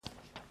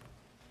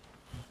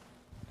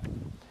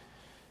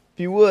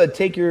you would,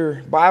 take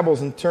your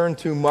Bibles and turn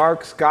to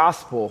Mark's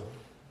Gospel.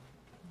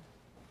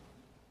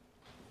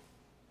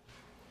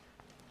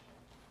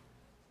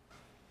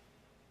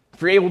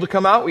 If you're able to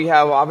come out, we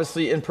have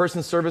obviously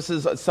in-person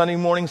services Sunday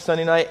morning,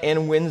 Sunday night,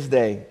 and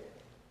Wednesday.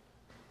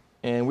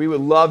 And we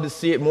would love to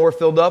see it more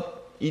filled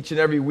up each and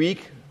every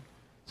week.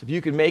 So if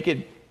you can make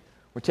it,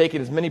 we're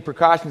taking as many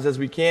precautions as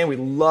we can. We'd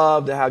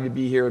love to have you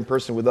be here in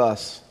person with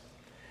us.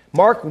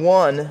 Mark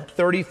 1,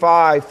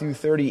 35 through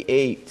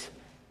 38.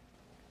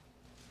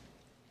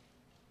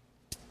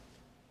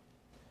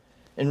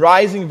 And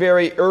rising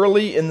very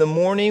early in the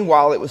morning,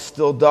 while it was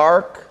still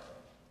dark,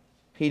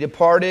 he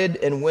departed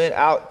and went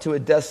out to a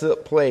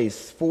desolate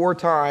place. 4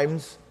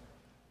 times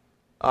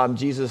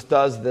Jesus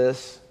does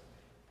this.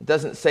 It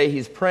doesn't say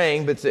he's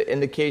praying, but it's an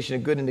indication, a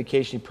good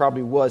indication he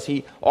probably was.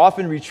 He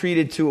often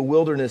retreated to a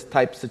wilderness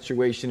type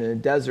situation in a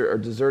desert or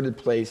deserted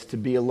place to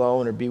be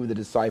alone or be with the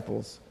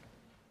disciples.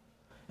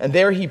 And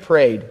there he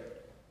prayed.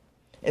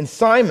 And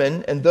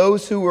Simon and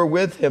those who were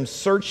with him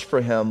searched for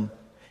him,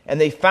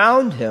 and they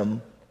found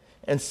him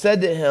and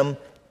said to him,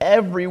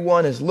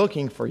 "Everyone is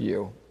looking for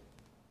you."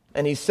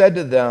 And he said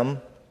to them,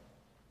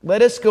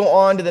 "Let us go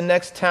on to the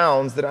next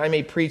towns that I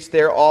may preach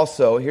there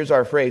also." Here's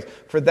our phrase,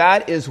 "For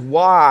that is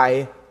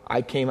why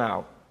I came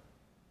out."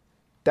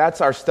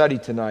 That's our study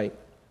tonight.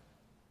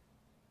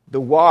 The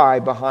why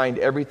behind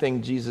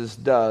everything Jesus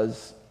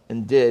does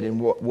and did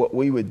and what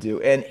we would do.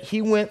 And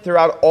he went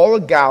throughout all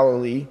of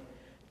Galilee,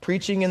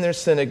 preaching in their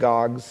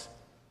synagogues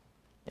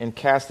and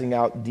casting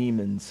out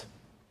demons.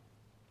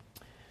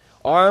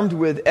 Armed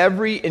with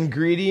every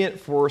ingredient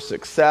for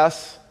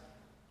success,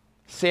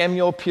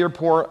 Samuel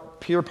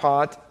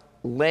Pierpont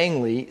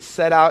Langley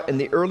set out in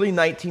the early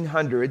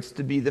 1900s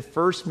to be the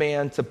first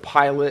man to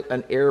pilot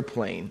an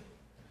airplane.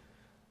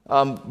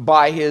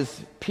 By his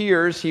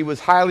peers, he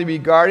was highly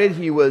regarded.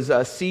 He was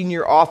a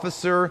senior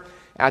officer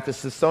at the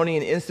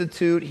Smithsonian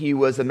Institute. He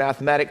was a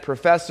mathematics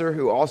professor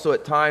who also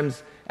at time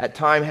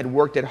had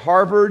worked at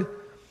Harvard.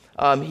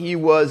 He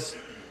was,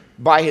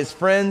 by his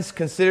friends,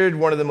 considered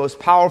one of the most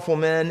powerful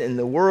men in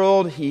the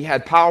world. He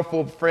had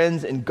powerful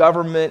friends in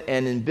government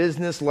and in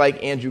business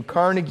like Andrew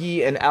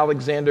Carnegie and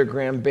Alexander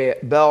Graham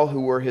Bell,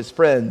 who were his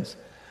friends.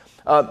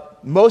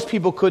 Most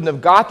people couldn't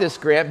have got this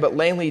grant, but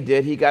Langley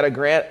did. He got a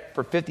grant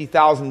for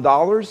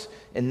 $50,000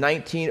 in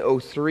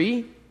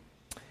 1903.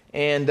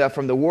 And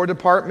from the War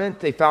Department,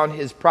 they found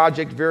his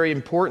project very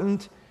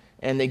important,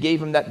 and they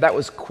gave him that. That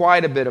was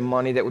quite a bit of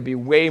money. That would be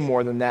way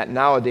more than that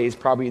nowadays,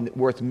 probably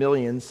worth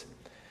millions.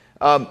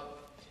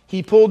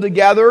 He pulled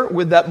together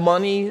with that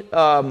money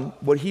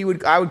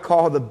what I would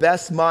call the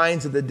best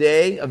minds of the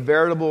day, a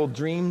veritable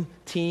dream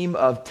team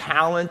of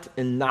talent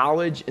and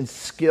knowledge and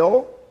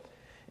skill.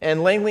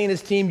 And Langley and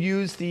his team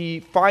used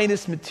the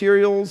finest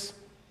materials.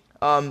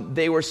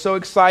 They were so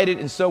excited,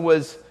 and so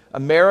was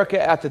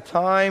America at the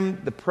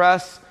time. The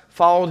press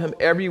followed him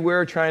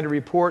everywhere, trying to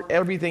report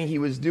everything he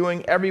was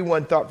doing.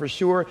 Everyone thought for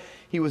sure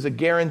he was a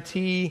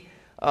guarantee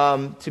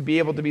to be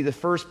able to be the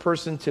first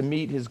person to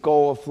meet his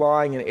goal of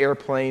flying an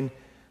airplane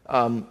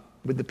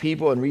with the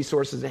people and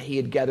resources that he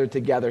had gathered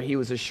together. He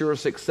was a sure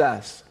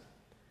success.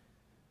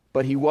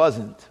 But he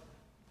wasn't.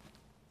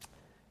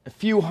 A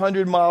few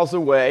hundred miles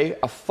away,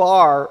 a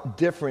far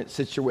different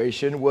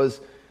situation, was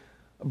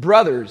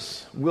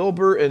brothers,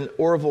 Wilbur and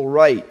Orville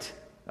Wright.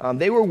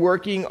 They were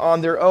working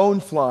on their own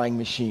flying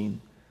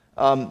machine.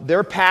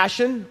 Their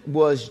passion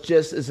was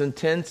just as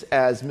intense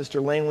as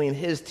Mr. Langley and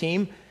his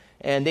team,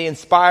 and they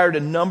inspired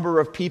a number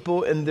of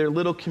people in their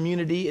little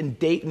community in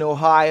Dayton,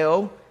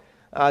 Ohio,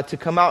 to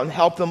come out and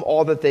help them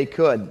all that they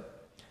could.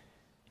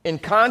 In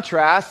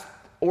contrast,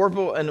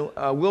 Orville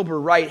and Wilbur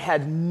Wright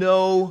had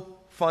no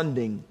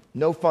funding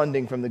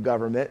from the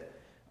government.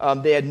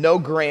 They had no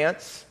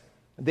grants.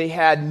 They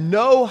had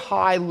no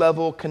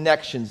high-level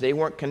connections. They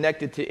weren't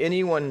connected to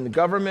anyone in the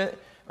government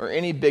or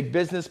any big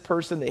business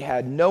person. They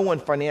had no one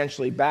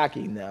financially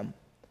backing them.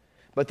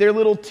 But their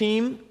little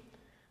team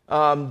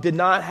did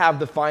not have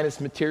the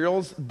finest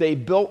materials. They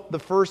built the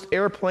first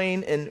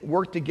airplane and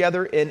worked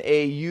together in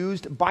a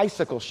used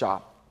bicycle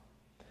shop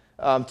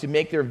to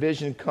make their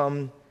vision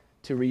come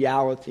to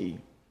reality.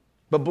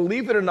 But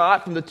believe it or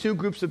not, from the two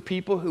groups of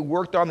people who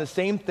worked on the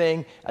same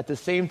thing at the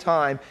same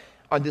time,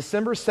 on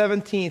December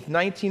 17th,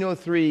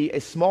 1903,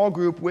 a small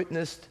group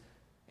witnessed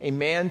a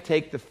man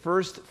take the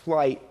first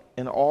flight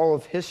in all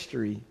of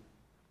history,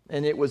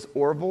 and it was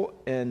Orville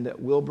and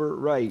Wilbur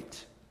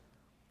Wright.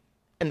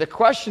 And the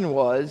question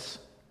was,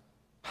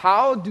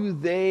 how do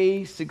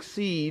they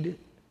succeed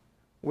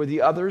where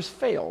the others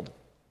failed?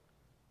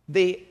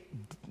 The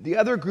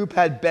other group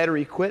had better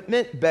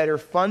equipment, better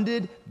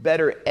funded,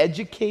 better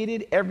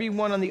educated.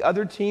 Everyone on the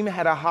other team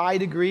had a high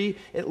degree,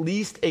 at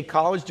least a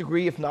college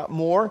degree, if not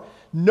more.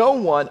 No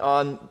one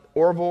on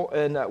Orville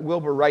and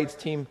Wilbur Wright's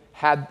team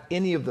had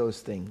any of those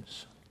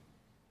things.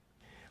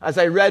 As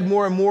I read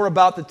more and more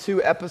about the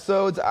two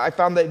episodes, I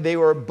found that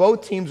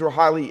both teams were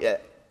highly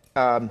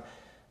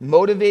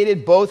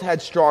motivated. Both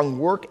had strong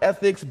work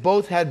ethics.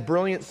 Both had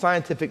brilliant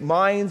scientific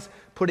minds,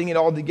 putting it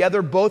all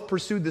together. Both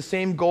pursued the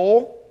same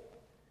goal.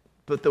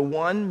 But the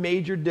one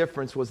major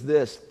difference was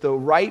this: the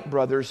Wright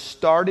brothers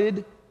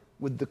started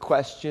with the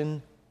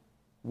question,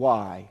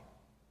 why?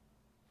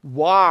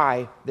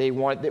 Why they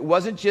wanted. It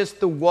wasn't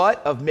just the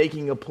what of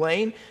making a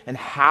plane and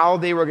how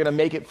they were going to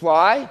make it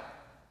fly,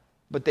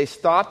 but they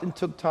stopped and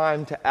took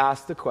time to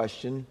ask the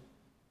question.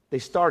 They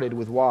started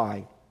with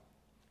why.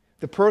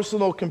 The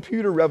personal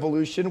computer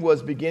revolution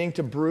was beginning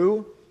to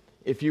brew,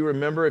 if you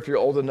remember, if you're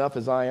old enough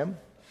as I am.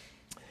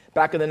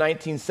 Back in the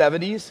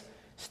 1970s,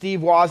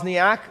 Steve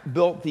Wozniak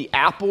built the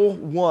Apple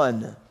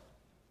I.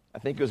 I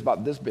think it was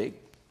about this big.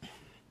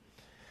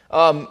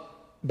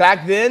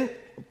 Back then,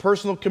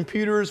 personal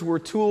computers were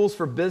tools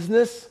for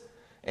business,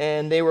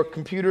 and they were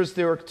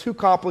too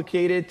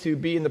complicated to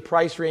be in the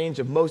price range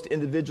of most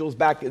individuals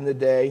back in the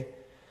day.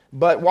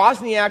 But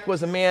Wozniak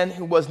was a man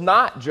who was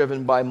not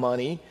driven by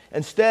money.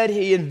 Instead,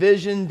 he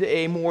envisioned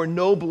a more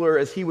nobler,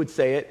 as he would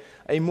say it,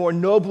 a more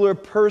nobler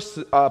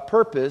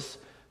purpose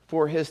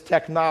for his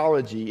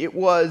technology. It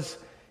was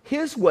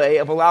his way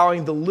of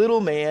allowing the little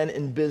man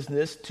in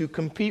business to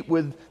compete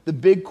with the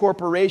big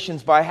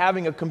corporations by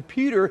having a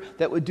computer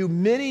that would do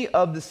many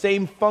of the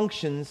same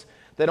functions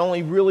that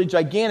only really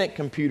gigantic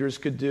computers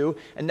could do.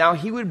 And now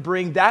he would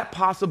bring that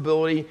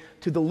possibility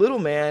to the little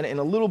man in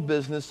a little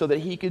business so that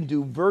he could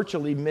do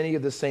virtually many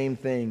of the same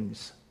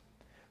things.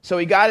 So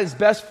he got his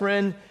best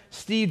friend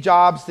Steve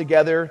Jobs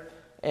together,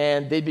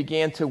 and they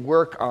began to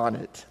work on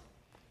it.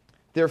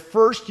 Their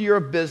first year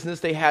of business,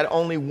 they had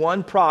only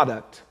one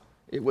product.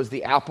 It was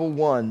the Apple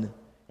I.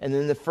 And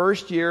in the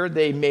first year,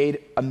 they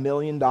made $1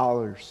 million.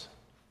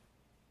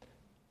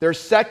 Their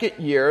second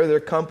year, their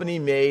company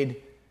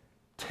made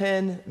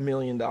 $10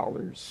 million.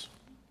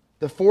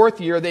 The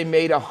fourth year, they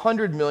made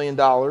 $100 million.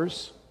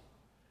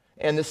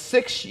 And the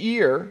sixth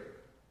year,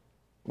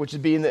 which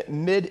would be in the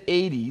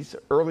mid-'80s,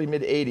 early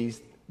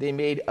mid-'80s, they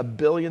made $1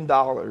 billion.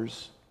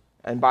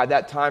 And by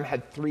that time,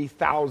 had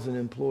 3,000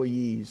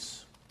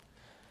 employees.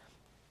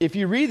 If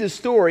you read the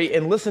story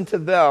and listen to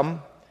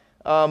them,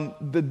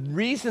 the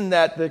reason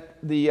that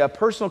the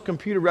personal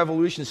computer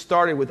revolution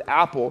started with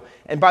Apple,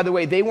 and by the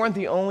way, they weren't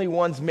the only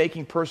ones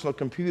making personal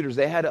computers.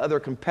 They had other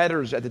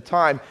competitors at the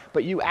time,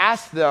 but you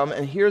ask them,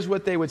 and here's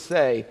what they would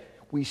say: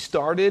 we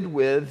started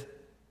with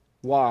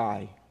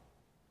why.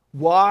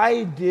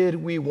 Why did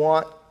we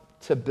want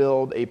to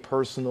build a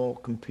personal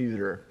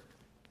computer?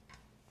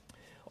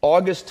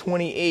 August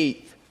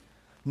 28th,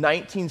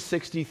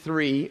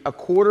 1963,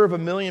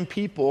 250,000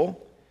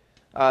 people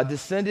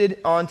descended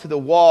onto the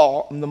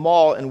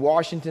mall in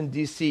Washington,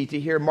 D.C. to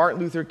hear Martin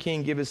Luther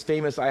King give his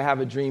famous I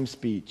Have a Dream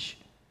speech.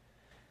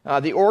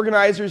 The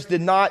organizers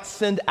did not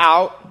send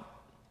out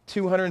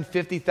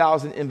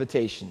 250,000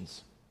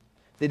 invitations.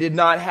 They did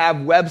not have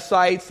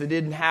websites. They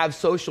didn't have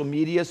social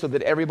media so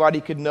that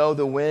everybody could know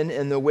the when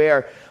and the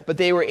where. But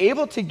they were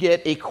able to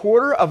get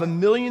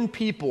 250,000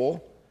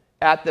 people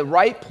at the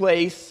right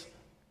place,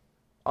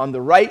 on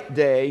the right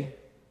day,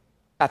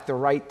 at the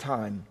right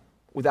time,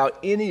 without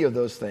any of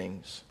those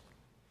things.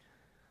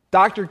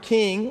 Dr.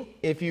 King,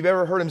 if you've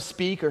ever heard him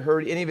speak or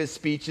heard any of his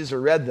speeches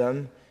or read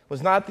them,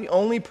 was not the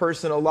only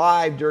person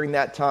alive during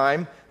that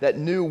time that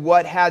knew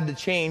what had to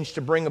change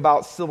to bring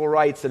about civil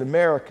rights in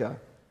America.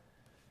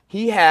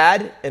 He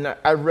had, and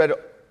I've read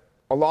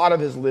a lot of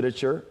his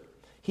literature,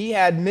 he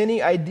had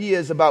many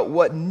ideas about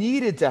what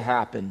needed to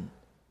happen,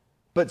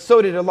 but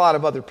so did a lot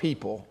of other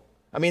people.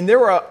 I mean, there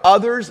were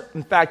others,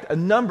 in fact, a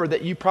number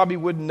that you probably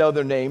wouldn't know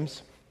their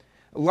names,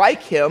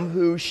 like him,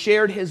 who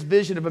shared his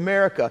vision of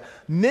America.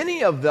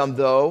 Many of them,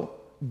 though,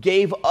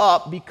 gave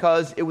up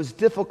because it was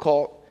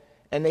difficult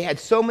and they had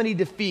so many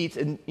defeats.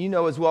 And you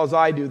know as well as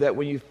I do that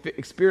when you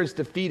experience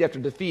defeat after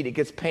defeat, it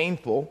gets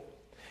painful.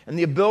 And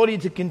the ability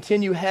to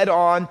continue head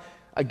on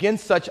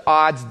against such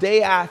odds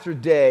day after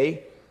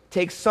day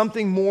takes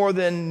something more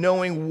than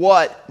knowing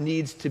what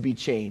needs to be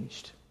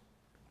changed.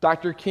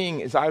 Dr.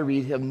 King, as I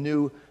read him,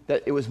 knew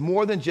that it was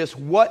more than just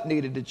what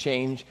needed to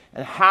change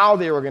and how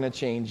they were going to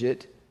change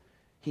it.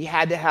 He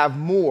had to have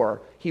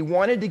more. He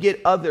wanted to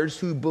get others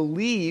who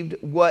believed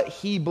what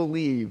he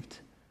believed.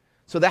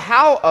 So the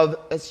how of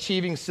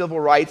achieving civil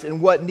rights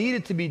and what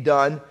needed to be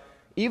done,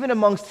 even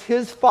amongst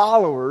his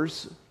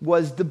followers,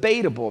 was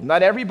debatable.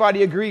 Not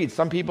everybody agreed.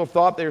 Some people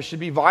thought there should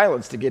be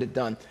violence to get it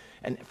done.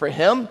 And for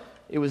him,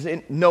 it was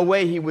in no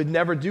way he would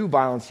never do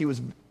violence. He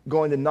was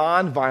going the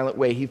non-violent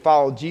way. He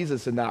followed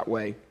Jesus in that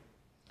way.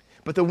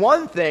 But the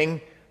one thing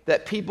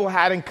that people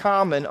had in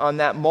common on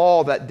that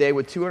mall that day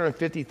with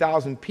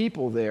 250,000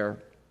 people there,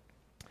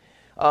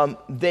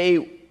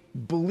 they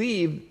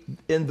believed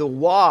in the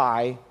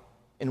why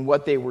in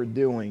what they were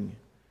doing.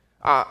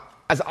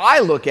 As I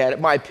look at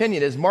it, my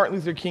opinion is Martin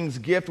Luther King's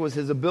gift was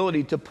his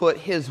ability to put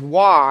his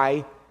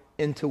why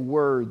into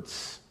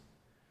words.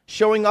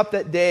 Showing up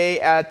that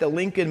day at the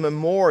Lincoln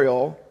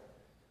Memorial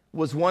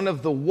was one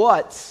of the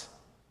whats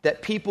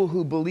that people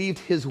who believed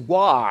his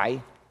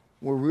why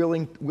were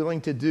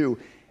willing to do.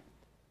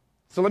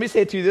 So let me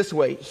say it to you this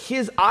way.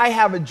 His I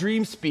Have a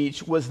Dream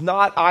speech was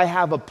not I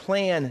Have a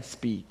Plan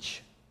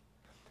speech.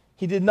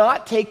 He did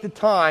not take the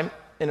time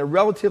in a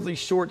relatively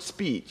short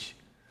speech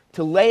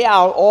to lay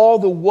out all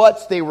the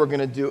what's they were going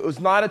to do. It was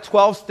not a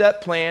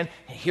 12-step plan.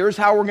 Here's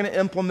how we're going to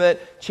implement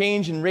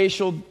change in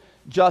racial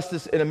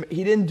justice.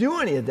 He didn't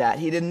do any of that.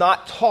 He did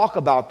not talk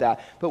about that.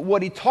 But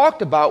what he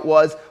talked about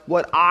was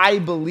what I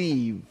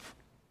believe.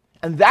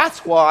 And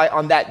that's why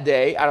on that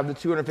day, out of the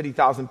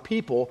 250,000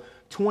 people,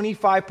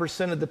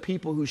 25% of the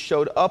people who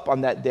showed up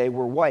on that day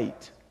were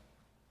white.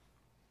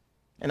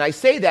 And I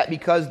say that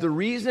because the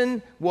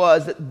reason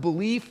was that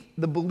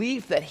the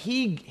belief that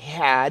he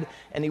had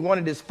and he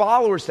wanted his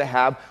followers to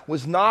have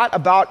was not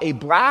about a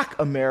black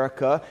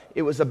America,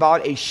 it was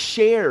about a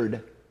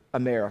shared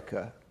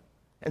America.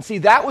 And see,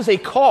 that was a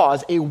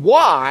cause, a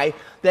why,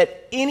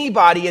 that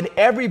anybody and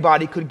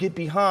everybody could get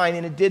behind,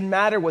 and it didn't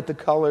matter what the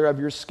color of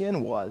your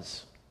skin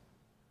was.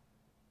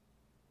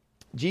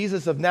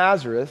 Jesus of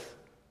Nazareth,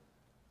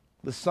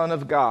 the Son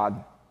of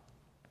God,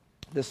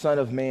 the Son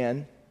of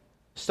Man,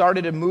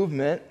 started a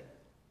movement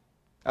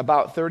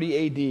about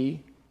 30 AD.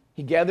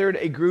 He gathered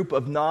a group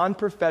of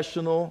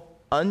non-professional,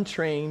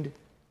 untrained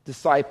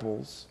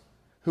disciples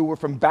who were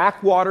from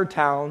backwater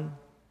towns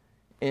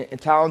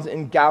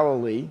in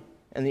Galilee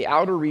and the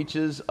outer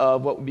reaches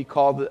of what would be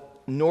called the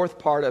north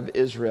part of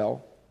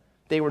Israel.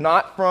 They were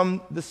not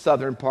from the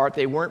southern part.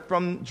 They weren't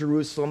from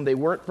Jerusalem. They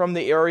weren't from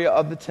the area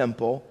of the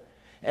temple.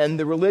 And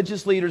the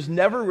religious leaders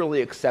never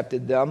really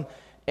accepted them.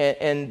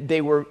 And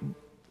they were,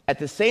 at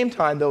the same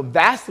time, though,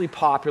 vastly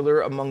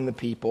popular among the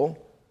people.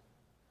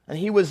 And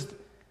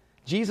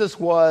Jesus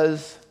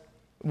was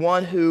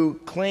one who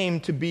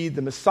claimed to be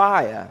the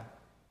Messiah.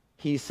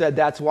 He said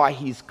that's why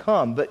he's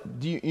come. But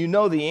do you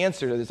know the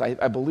answer to this,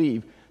 I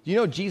believe. Do you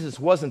know Jesus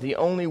wasn't the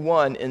only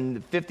one in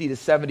the 50 to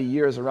 70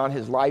 years around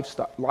his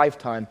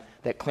lifetime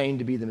that claimed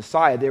to be the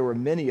Messiah? There were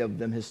many of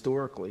them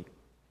historically.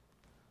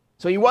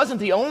 So he wasn't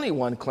the only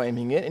one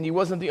claiming it, and he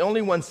wasn't the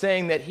only one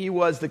saying that he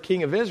was the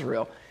King of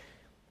Israel.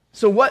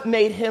 So what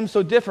made him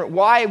so different?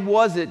 Why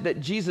was it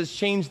that Jesus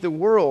changed the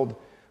world?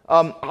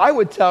 I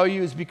would tell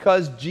you is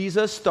because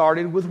Jesus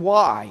started with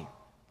why.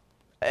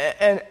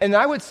 And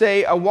I would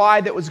say a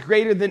why that was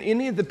greater than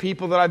any of the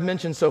people that I've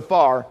mentioned so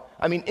far.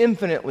 I mean,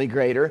 infinitely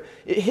greater.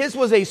 His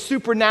was a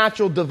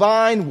supernatural,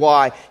 divine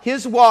why.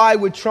 His why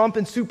would trump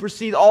and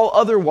supersede all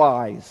other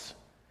whys.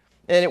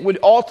 And it would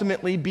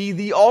ultimately be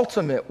the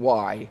ultimate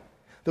why.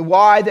 The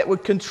why that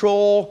would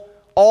control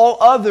all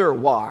other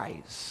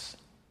whys.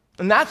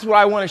 And that's what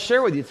I want to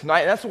share with you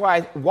tonight. And that's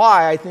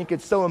why I think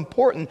it's so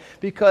important.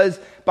 Because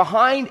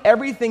behind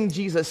everything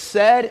Jesus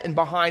said and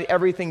behind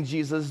everything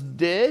Jesus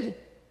did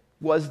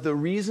was the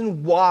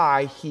reason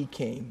why he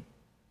came.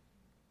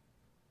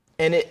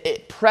 And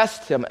it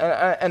pressed him.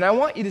 And I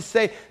want you to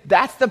say,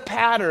 that's the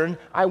pattern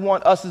I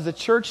want us as a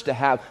church to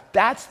have.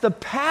 That's the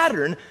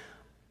pattern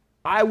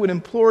I would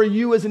implore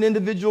you as an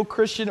individual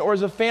Christian or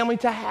as a family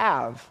to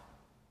have.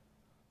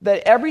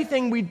 That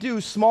everything we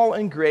do, small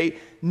and great,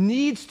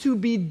 needs to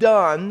be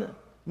done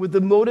with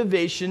the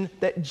motivation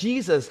that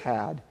Jesus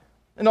had.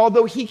 And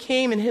although he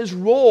came in his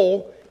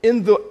role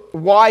in the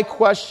why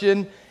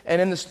question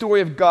and in the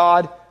story of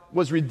God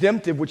was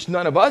redemptive, which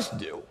none of us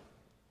do,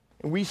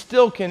 we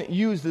still can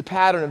use the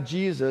pattern of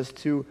Jesus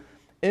to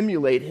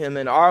emulate him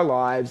in our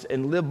lives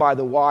and live by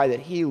the why that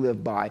he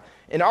lived by.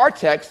 In our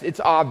text, it's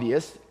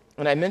obvious,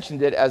 and I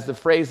mentioned it as the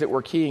phrase that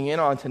we're keying in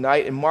on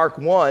tonight. In Mark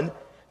 1,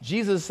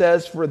 Jesus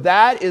says, "For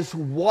that is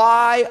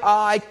why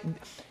I..."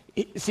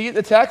 See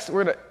the text?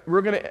 We're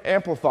going to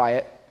amplify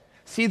it.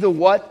 See the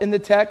what in the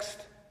text,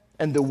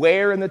 and the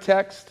where in the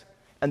text,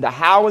 and the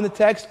how in the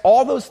text.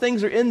 All those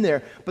things are in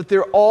there, but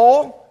they're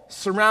all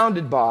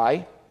surrounded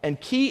by and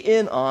key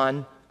in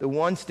on the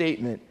one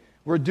statement.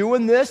 We're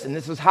doing this, and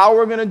this is how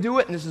we're going to do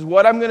it, and this is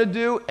what I'm going to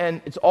do,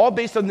 and it's all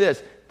based on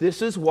this.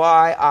 This is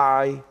why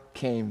I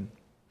came.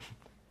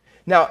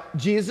 Now,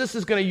 Jesus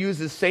is going to use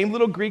this same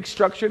little Greek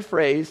structured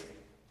phrase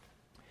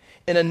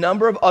in a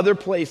number of other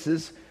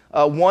places,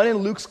 one in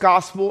Luke's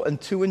gospel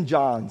and two in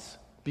John's,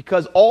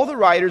 because all the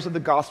writers of the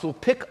gospel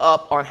pick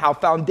up on how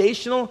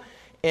foundational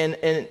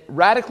and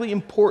radically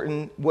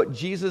important what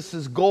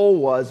Jesus' goal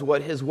was,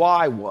 what his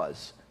why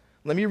was.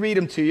 Let me read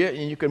them to you,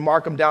 and you can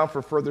mark them down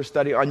for further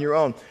study on your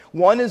own.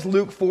 One is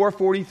Luke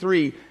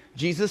 4:43.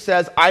 Jesus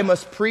says, "I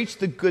must preach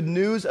the good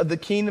news of the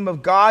kingdom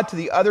of God to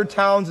the other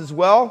towns as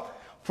well,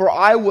 for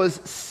I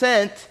was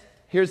sent,"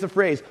 here's the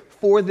phrase,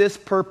 "for this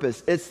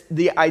purpose." It's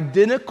the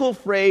identical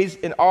phrase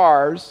in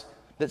ours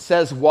that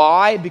says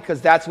why,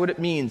 because that's what it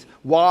means.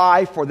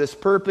 Why? For this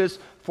purpose,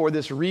 for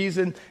this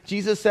reason.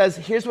 Jesus says,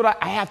 here's what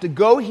I have to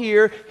go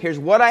here, here's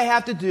what I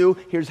have to do,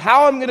 here's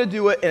how I'm going to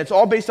do it, and it's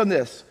all based on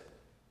this.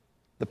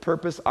 The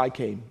purpose I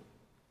came.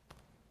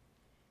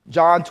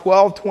 John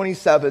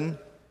 12:27,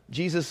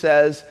 Jesus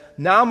says,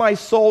 "Now my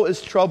soul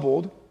is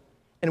troubled,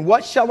 and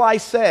what shall I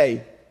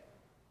say?"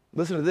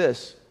 Listen to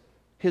this.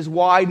 His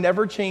why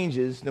never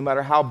changes no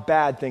matter how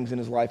bad things in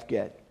his life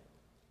get.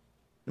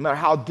 No matter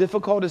how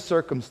difficult his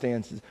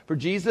circumstances. For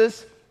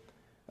Jesus,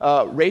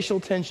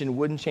 racial tension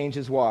wouldn't change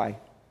his why.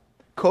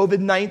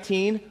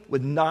 COVID-19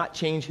 would not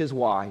change his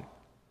why.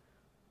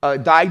 A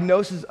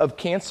diagnosis of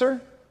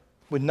cancer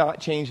would not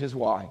change his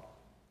why.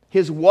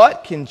 His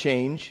what can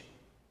change,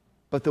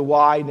 but the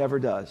why never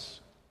does.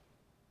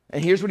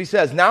 And here's what he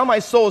says: now my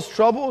soul is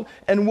troubled,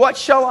 and what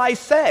shall I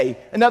say?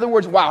 In other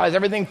words, wow, has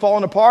everything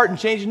fallen apart and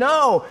changed?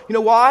 No. You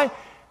know why?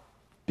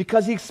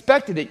 Because he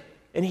expected it.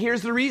 And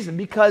here's the reason: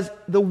 because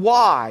the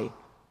why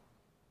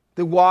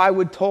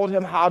would told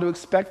him how to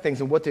expect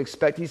things and what to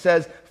expect. He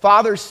says,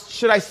 Father,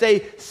 should I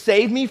say,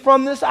 save me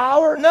from this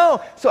hour?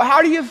 No. So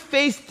how do you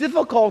face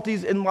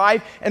difficulties in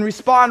life and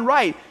respond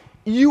right?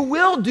 You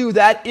will do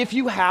that if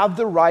you have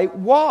the right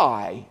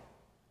why.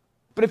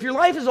 But if your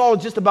life is all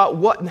just about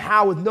what and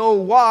how with no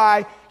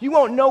why, you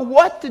won't know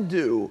what to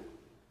do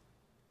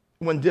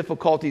when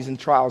difficulties and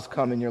trials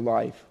come in your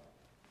life.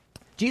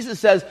 Jesus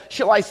says,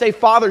 shall I say,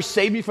 Father,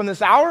 save me from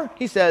this hour?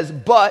 He says,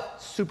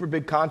 but, super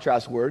big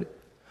contrast word,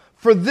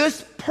 for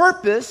this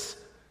purpose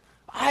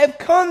I have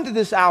come to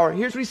this hour.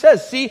 Here's what he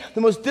says. See,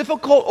 the most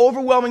difficult,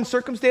 overwhelming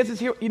circumstances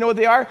here, you know what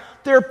they are?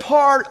 They're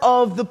part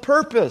of the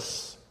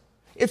purpose.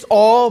 It's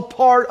all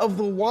part of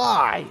the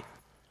why.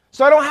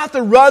 So I don't have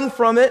to run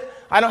from it.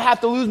 I don't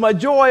have to lose my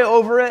joy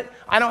over it.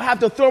 I don't have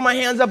to throw my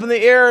hands up in the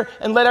air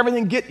and let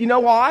everything get, you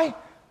know why?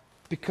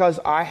 Because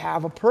I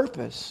have a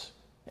purpose.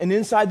 And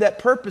inside that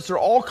purpose are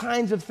all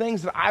kinds of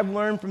things that I've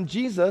learned from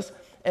Jesus,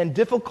 and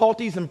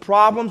difficulties and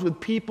problems with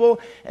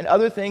people and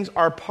other things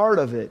are part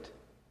of it.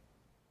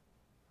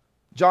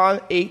 John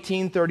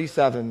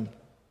 18:37.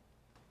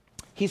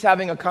 He's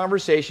having a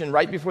conversation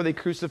right before they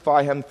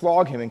crucify him,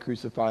 flog him and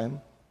crucify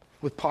him,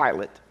 with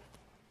Pilate.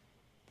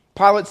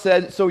 Pilate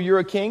said, so you're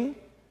a king?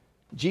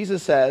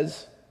 Jesus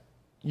says,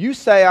 you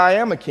say I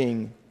am a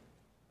king.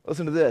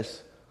 Listen to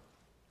this.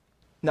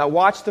 Now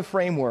watch the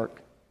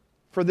framework.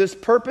 For this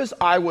purpose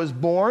I was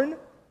born.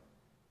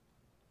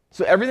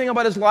 So everything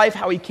about his life,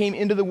 how he came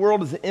into the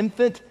world as an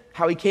infant,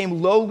 how he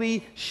came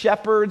lowly,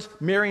 shepherds,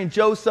 Mary and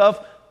Joseph,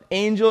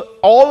 angel,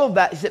 all of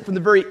that, he said from the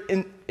very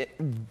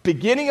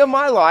beginning of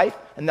my life,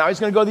 and now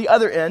he's going to go to the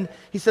other end.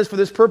 He says, for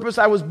this purpose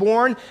I was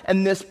born,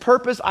 and this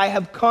purpose I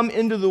have come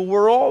into the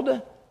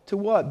world. To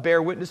what?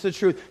 Bear witness to the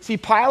truth. See,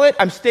 Pilate,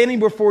 I'm standing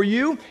before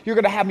you. You're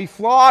going to have me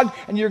flogged,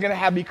 and you're going to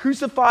have me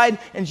crucified.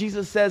 And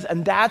Jesus says,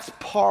 and that's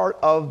part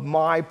of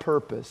my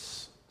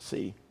purpose.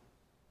 See?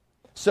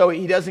 So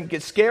he doesn't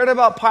get scared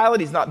about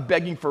Pilate. He's not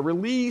begging for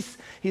release.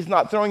 He's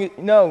not throwing it.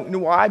 No. You know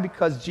why?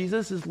 Because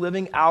Jesus is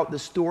living out the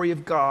story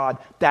of God.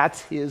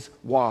 That's his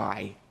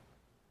why.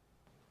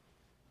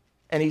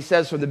 And he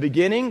says from the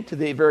beginning to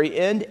the very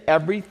end,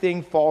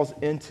 everything falls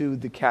into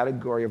the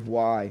category of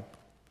why.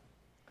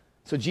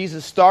 So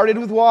Jesus started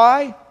with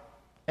why,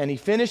 and he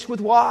finished with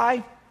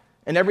why,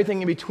 and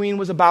everything in between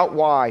was about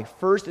why.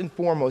 First and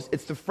foremost,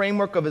 it's the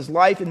framework of his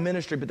life and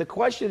ministry. But the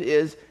question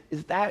is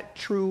that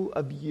true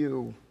of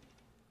you?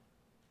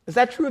 Is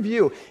that true of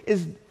you?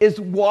 Is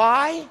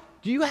why?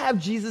 Do you have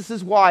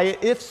Jesus' why?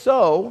 If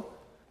so,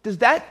 does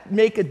that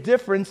make a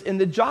difference in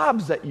the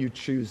jobs that you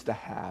choose to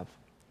have?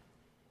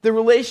 The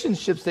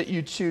relationships that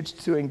you choose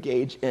to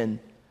engage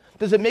in?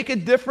 Does it make a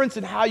difference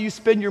in how you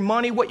spend your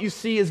money, what you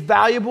see as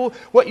valuable,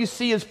 what you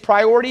see as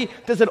priority?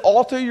 Does it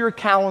alter your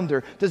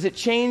calendar? Does it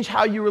change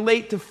how you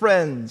relate to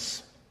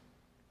friends?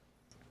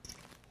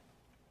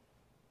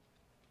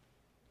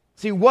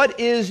 See,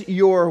 what is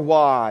your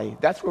why?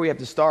 That's where we have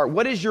to start.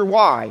 What is your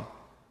why?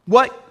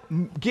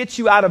 What gets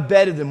you out of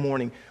bed in the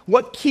morning?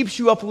 What keeps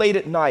you up late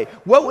at night?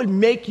 What would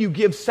make you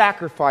give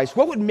sacrifice?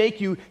 What would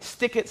make you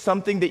stick at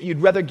something that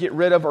you'd rather get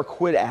rid of or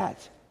quit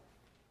at?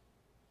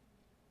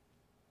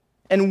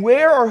 And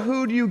where or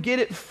who do you get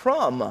it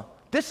from?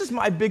 This is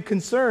my big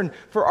concern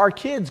for our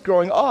kids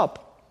growing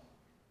up.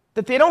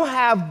 That they don't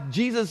have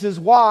Jesus'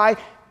 why,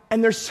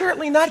 and they're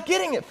certainly not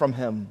getting it from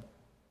him.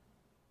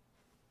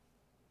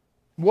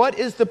 What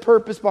is the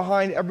purpose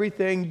behind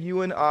everything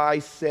you and I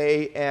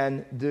say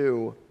and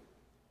do?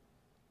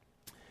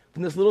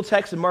 From this little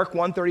text in Mark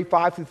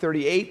 1:35 through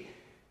 38,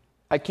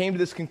 I came to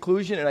this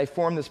conclusion and I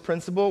formed this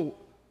principle.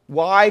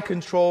 Why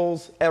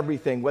controls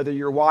everything, whether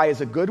your why is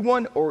a good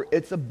one or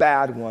it's a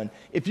bad one.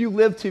 If you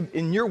live to,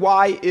 and your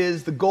why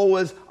is, the goal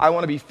is, I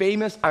want to be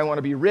famous, I want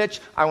to be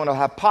rich, I want to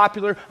have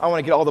popular, I want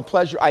to get all the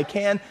pleasure I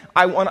can,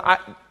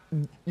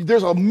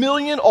 there's a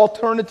million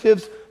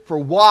alternatives for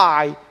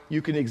why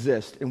you can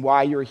exist and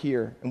why you're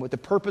here and what the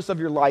purpose of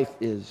your life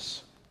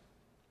is.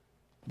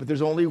 But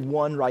there's only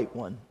one right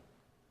one.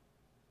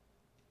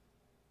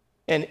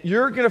 And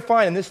you're going to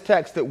find in this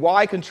text that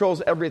why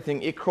controls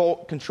everything. It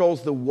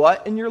controls the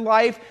what in your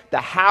life, the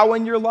how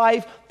in your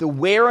life, the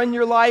where in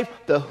your life,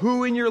 the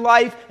who in your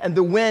life, and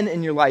the when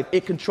in your life.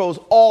 It controls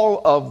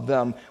all of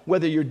them,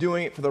 whether you're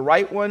doing it for the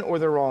right one or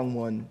the wrong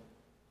one.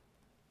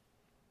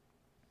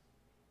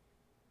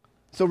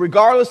 So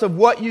regardless of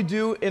what you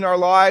do in our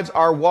lives,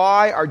 our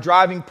why, our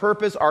driving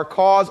purpose, our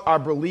cause, our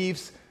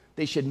beliefs,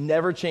 they should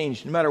never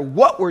change. No matter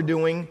what we're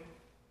doing,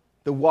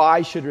 the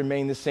why should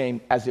remain the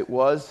same as it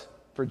was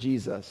for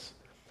Jesus.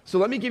 So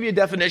let me give you a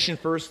definition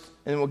first,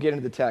 and then we'll get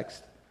into the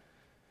text.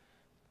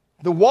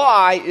 The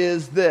why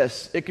is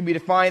this. It can be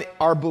defined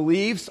our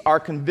beliefs, our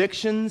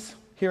convictions,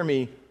 hear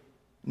me,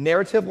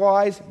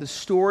 narrative-wise, the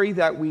story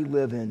that we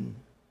live in.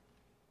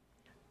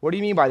 What do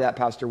you mean by that,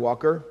 Pastor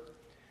Walker?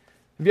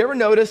 Have you ever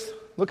noticed,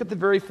 Look at the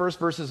very first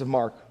verses of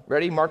Mark.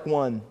 Ready? Mark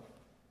 1.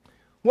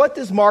 What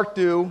does Mark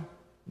do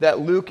that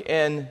Luke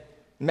and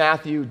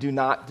Matthew do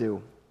not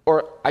do?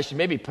 Or I should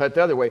maybe put it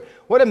the other way.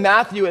 What do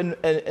Matthew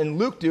and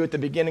Luke do at the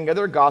beginning of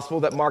their gospel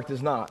that Mark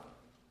does not?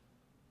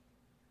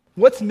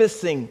 What's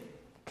missing?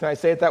 Can I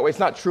say it that way? It's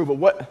not true,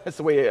 but that's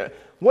the way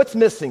what's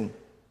missing?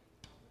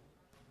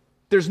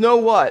 There's no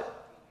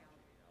what?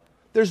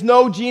 There's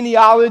no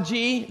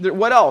genealogy.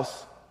 What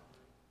else?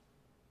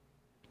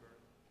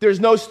 There's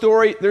no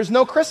story. There's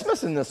no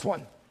Christmas in this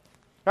one.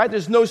 Right?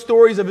 There's no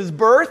stories of his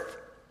birth.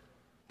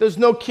 There's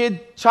no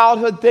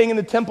childhood thing in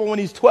the temple when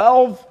he's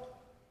 12.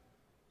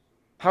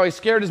 How he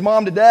scared his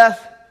mom to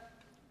death.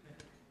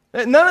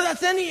 None of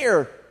that's in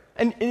here.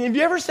 And have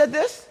you ever said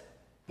this?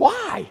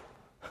 Why?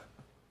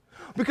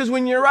 Because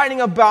when you're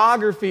writing a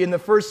biography in the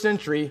first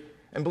century,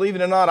 and believe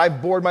it or not,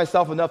 I've bored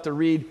myself enough to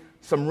read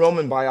some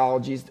Roman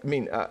biographies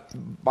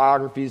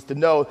to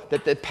know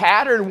that the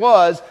pattern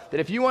was that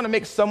if you want to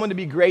make someone to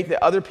be great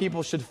that other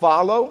people should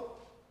follow,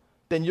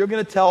 then you're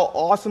going to tell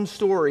awesome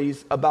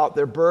stories about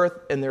their birth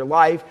and their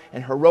life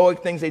and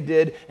heroic things they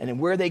did and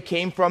where they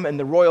came from and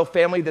the royal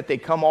family that they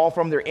come all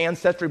from, their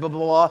ancestry, blah, blah,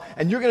 blah.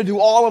 And you're going to do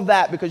all of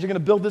that because you're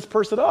going to build this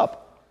person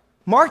up.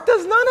 Mark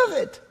does none of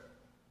it.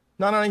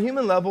 Not on a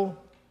human level.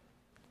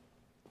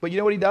 But you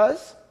know what he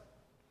does?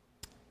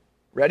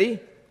 Ready?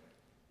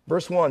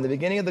 Verse 1, the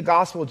beginning of the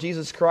gospel of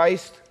Jesus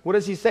Christ. What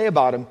does he say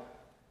about him?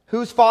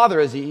 Whose father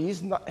is he?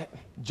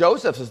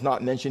 Joseph is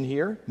not mentioned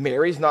here.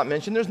 Mary's not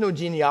mentioned. There's no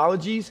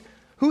genealogies.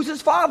 Who's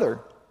his father?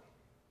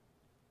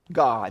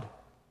 God.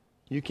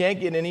 You can't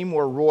get any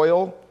more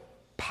royal,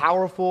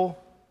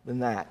 powerful than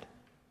that.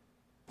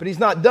 But he's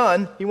not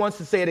done. He wants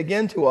to say it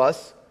again to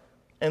us.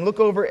 And look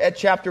over at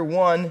chapter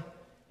 1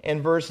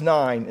 and verse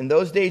 9. In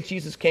those days,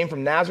 Jesus came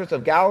from Nazareth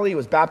of Galilee,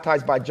 was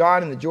baptized by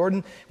John in the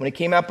Jordan. When he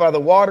came up out of the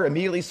water,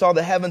 immediately saw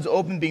the heavens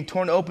open, being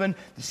torn open,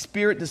 the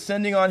Spirit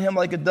descending on him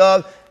like a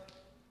dove.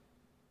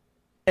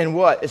 And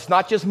what? It's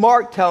not just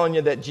Mark telling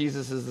you that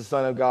Jesus is the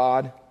Son of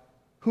God.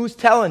 Who's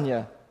telling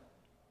you?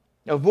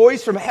 A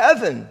voice from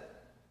heaven.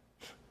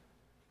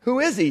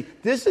 Who is he?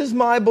 This is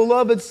my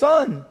beloved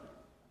Son.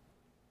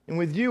 And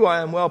with you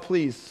I am well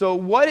pleased. So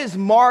what is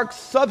Mark's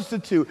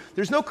substitute?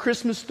 There's no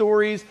Christmas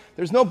stories.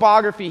 There's no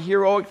biography,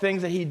 heroic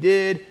things that he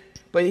did.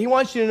 But he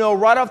wants you to know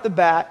right off the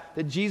bat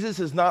that Jesus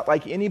is not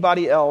like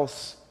anybody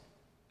else.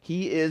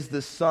 He is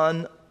the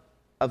Son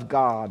of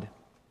God.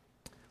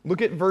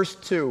 Look at verse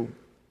 2.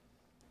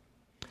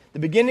 The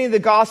beginning of the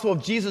gospel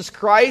of Jesus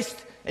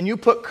Christ, and you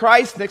put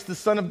Christ next to the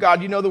Son of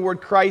God. You know the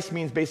word Christ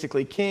means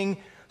basically king.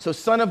 So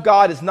Son of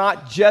God is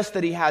not just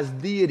that he has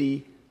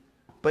deity,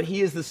 but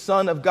he is the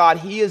Son of God.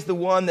 He is the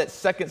one that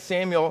 2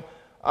 Samuel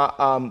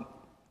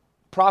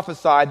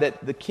prophesied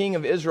that the king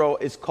of Israel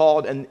is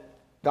called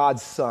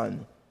God's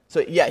son. So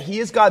yeah, he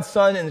is God's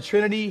son in the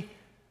Trinity,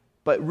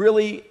 but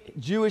really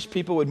Jewish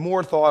people would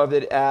more thought of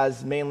it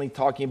as mainly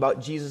talking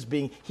about Jesus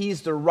being,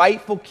 he's the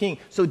rightful king.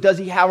 So does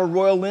he have a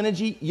royal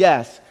lineage?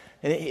 Yes.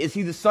 And is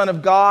he the Son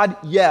of God?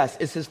 Yes.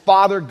 Is his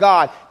Father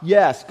God?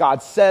 Yes.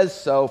 God says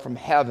so from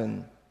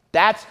heaven.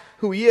 That's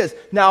who he is.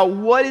 Now,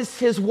 what is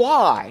his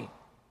why?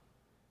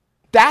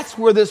 That's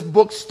where this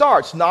book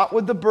starts, not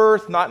with the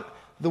birth, not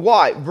the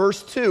why.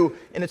 Verse 2,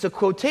 and it's a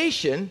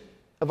quotation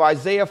of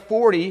Isaiah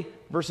 40,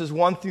 verses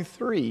 1 through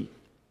 3.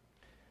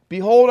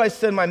 Behold, I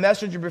send my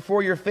messenger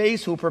before your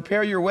face who will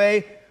prepare your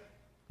way.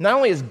 Not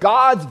only is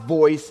God's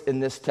voice in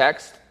this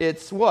text,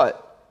 it's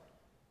what?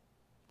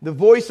 The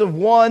voice of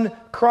one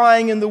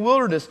crying in the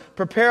wilderness,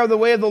 prepare the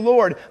way of the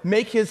Lord,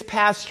 make his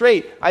path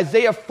straight.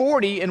 Isaiah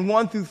 40 and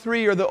 1 through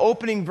 3 are the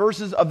opening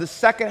verses of the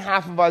second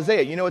half of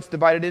Isaiah. You know it's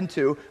divided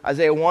into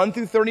Isaiah 1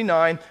 through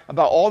 39,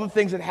 about all the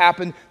things that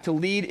happened to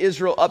lead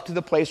Israel up to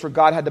the place where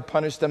God had to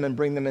punish them and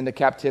bring them into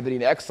captivity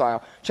and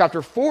exile.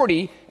 Chapter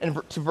 40 and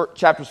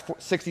chapter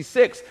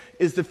 66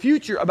 is the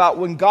future about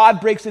when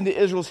God breaks into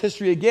Israel's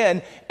history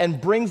again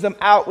and brings them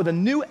out with a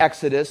new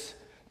exodus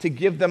to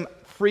give them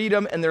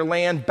freedom and their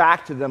land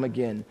back to them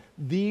again.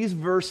 These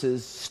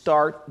verses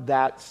start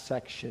that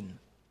section.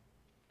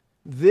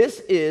 This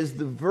is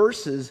the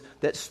verses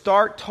that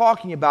start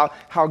talking about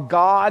how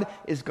God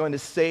is going to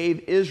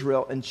save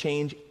Israel and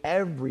change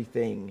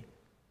everything.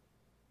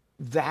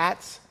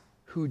 That's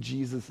who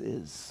Jesus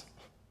is.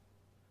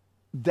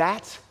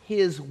 That's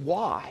his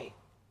why.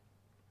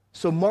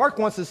 So Mark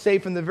wants to say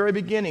from the very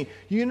beginning,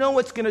 you know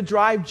what's going to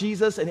drive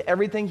Jesus and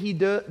everything he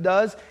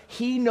does?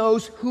 He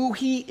knows who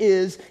he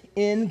is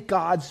in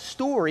God's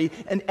story,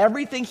 and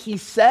everything he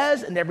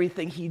says and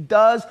everything he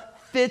does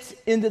fits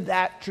into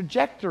that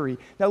trajectory.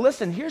 Now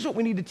listen, here's what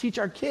we need to teach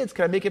our kids.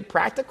 Can I make it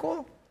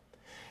practical?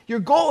 Your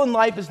goal in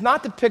life is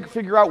not to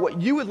figure out what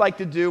you would like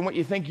to do and what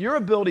you think your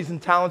abilities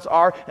and talents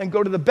are and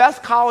go to the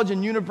best college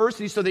and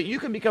university so that you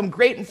can become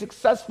great and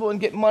successful and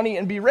get money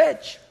and be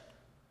rich.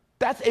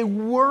 That's a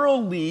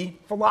worldly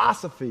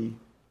philosophy.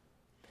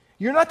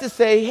 You're not to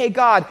say, hey,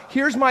 God,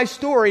 here's my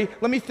story.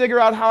 Let me figure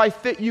out how I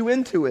fit you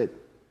into it.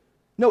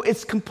 No,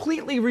 it's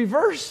completely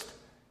reversed.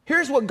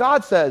 Here's what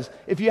God says.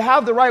 If you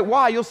have the right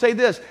why, you'll say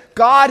this.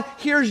 God,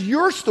 here's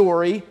your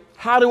story.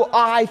 how do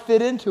I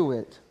fit into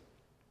it?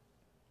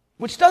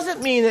 Which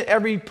doesn't mean that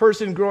every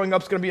person growing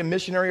up is going to be a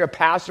missionary, a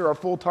pastor, or a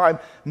full-time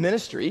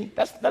ministry.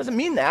 That doesn't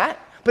mean that.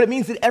 But it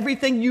means that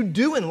everything you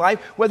do in life,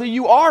 whether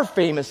you are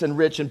famous and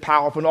rich and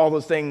powerful and all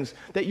those things,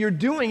 that you're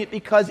doing it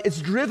because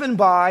it's driven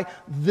by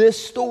this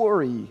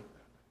story.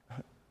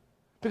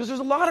 Because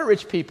there's a lot of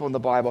rich people in the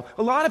Bible,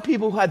 a lot of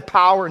people who had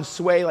power and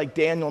sway like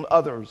Daniel and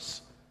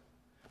others.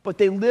 But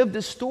they lived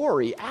this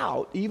story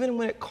out, even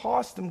when it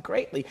cost them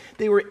greatly.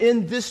 They were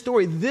in this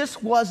story.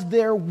 This was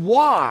their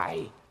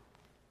why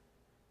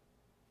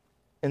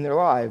in their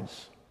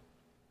lives.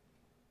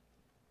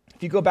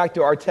 If you go back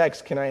to our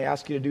text, can I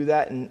ask you to do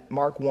that in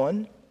Mark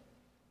 1?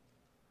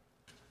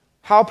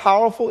 How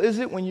powerful is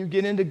it when you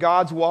get into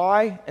God's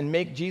why and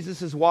make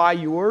Jesus' why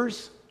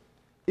yours?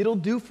 It'll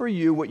do for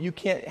you what you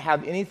can't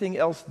have anything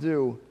else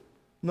do.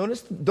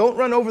 Notice, don't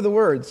run over the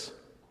words.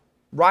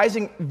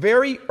 Rising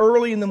very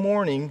early in the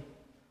morning,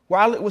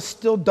 while it was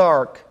still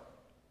dark,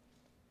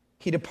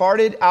 he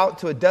departed out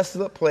to a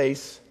desolate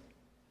place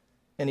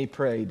and he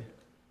prayed.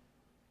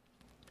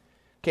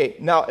 Okay,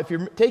 now if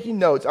you're taking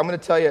notes, I'm going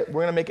to tell you,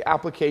 we're going to make an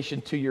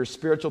application to your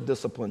spiritual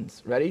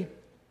disciplines. Ready?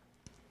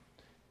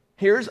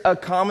 Here's a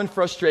common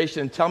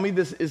frustration. Tell me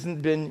this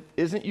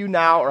isn't you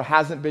now or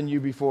hasn't been you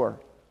before.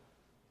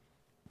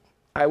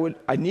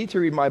 I need to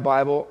read my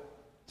Bible.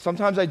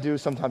 Sometimes I do,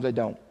 sometimes I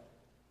don't.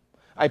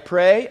 I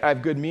pray, I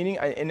have good meaning,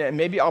 and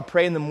maybe I'll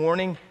pray in the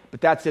morning, but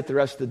that's it the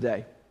rest of the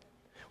day.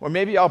 Or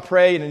maybe I'll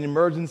pray in an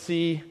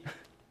emergency.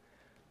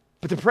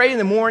 But to pray in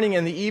the morning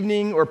and the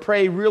evening, or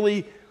pray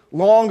really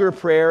longer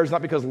prayers,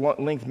 not because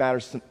length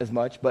matters as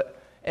much,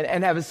 but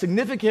and have a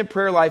significant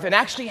prayer life, and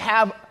actually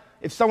have,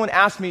 if someone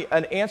asked me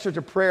an answer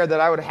to prayer that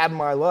I would have in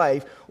my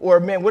life, or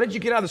man, what did you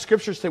get out of the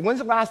scriptures today? When's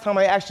the last time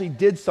I actually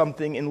did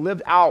something and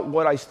lived out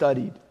what I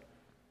studied?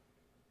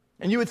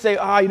 And you would say,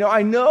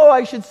 I know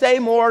I should say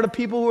more to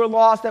people who are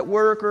lost at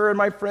work or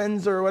my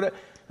friends or whatever.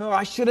 No,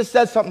 I should have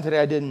said something today,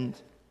 I didn't.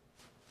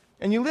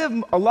 And you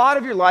live a lot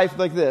of your life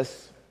like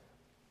this,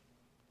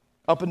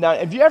 up and down.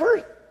 Have you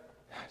ever,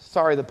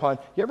 sorry the pun,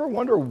 you ever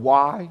wonder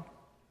why?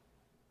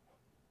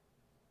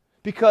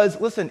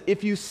 Because, listen,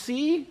 if you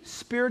see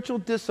spiritual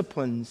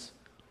disciplines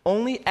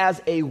only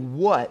as a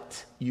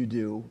what you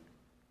do,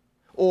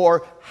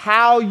 or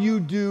how you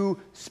do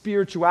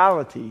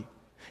spirituality,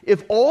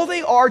 if all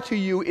they are to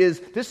you is,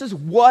 this is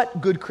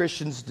what good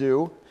Christians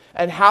do,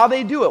 and how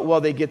they do it,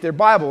 well, they get their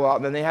Bible out,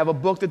 and then they have a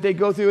book that they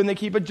go through, and they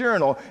keep a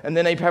journal, and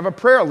then they have a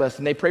prayer list,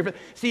 and they pray for...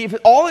 See, if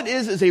all it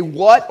is a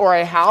what or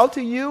a how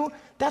to you,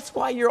 that's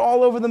why you're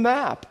all over the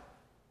map.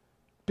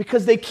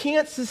 Because they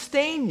can't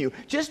sustain you.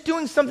 Just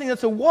doing something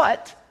that's a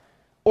what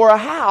or a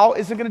how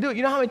isn't going to do it.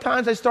 You know how many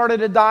times I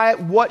started a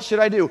diet? What should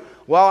I do?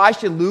 Well, I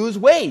should lose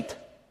weight.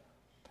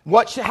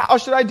 How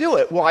should I do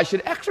it? Well, I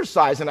should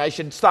exercise, and I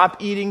should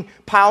stop eating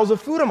piles of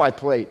food on my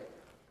plate.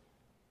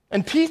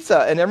 And pizza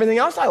and everything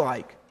else I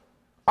like.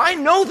 I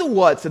know the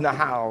what's and the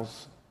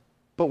hows.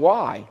 But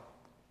why?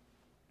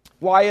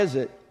 Why is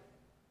it?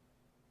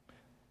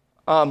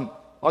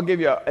 I'll give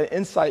you an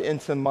insight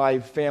into my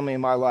family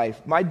and my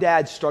life. My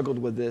dad struggled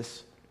with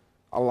this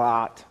a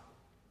lot.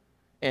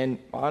 And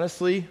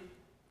honestly,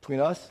 between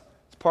us,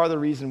 it's part of the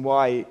reason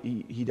why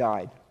he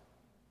died.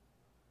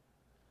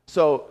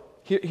 So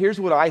here's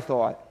what I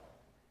thought.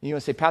 You're going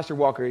to say, Pastor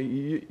Walker,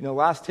 the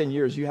last 10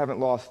 years, you haven't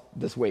lost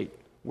this weight.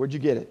 Where'd you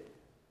get it?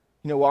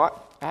 You know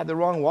what? I had the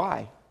wrong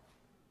why.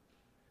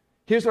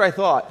 Here's what I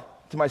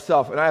thought to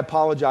myself, and I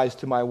apologized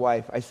to my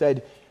wife. I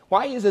said,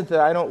 why is it that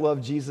I don't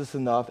love Jesus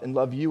enough and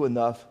love you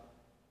enough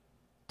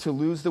to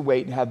lose the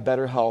weight and have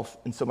better health,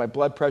 and so my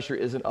blood pressure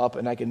isn't up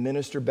and I can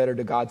minister better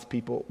to God's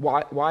people?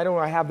 Why don't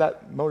I have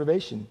that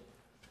motivation?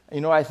 And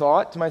you know what I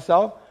thought to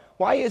myself?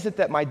 Why is it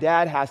that my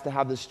dad has to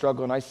have this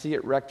struggle and I see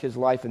it wrecked his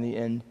life in the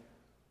end?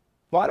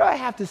 Why do I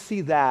have to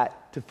see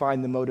that to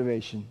find the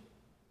motivation?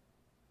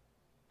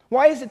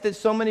 Why is it that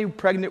so many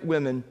pregnant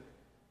women,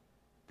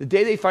 the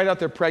day they find out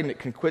they're pregnant,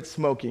 can quit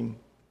smoking,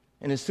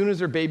 and as soon as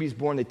their baby's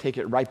born, they take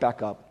it right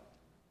back up?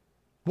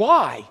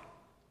 Why?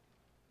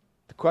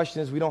 The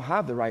question is, we don't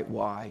have the right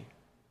why.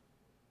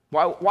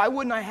 Why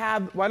don't I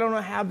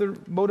have the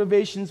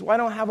motivations? Why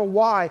don't I have a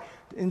why?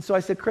 And so I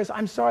said, Chris,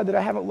 I'm sorry that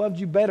I haven't loved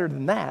you better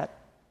than that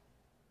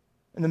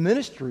in the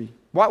ministry.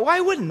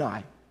 Why wouldn't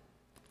I?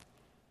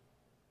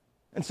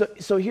 And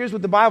so here's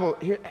what the Bible,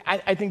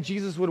 I think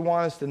Jesus would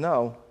want us to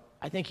know.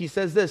 I think he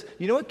says this.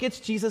 You know what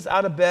gets Jesus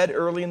out of bed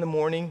early in the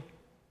morning?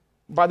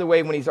 By the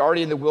way, when he's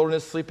already in the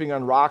wilderness sleeping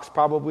on rocks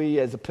probably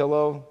as a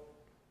pillow.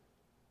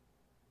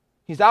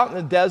 He's out in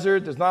the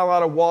desert. There's not a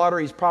lot of water.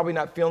 He's probably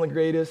not feeling the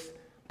greatest.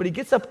 But he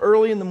gets up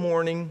early in the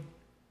morning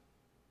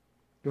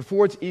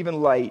before it's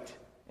even light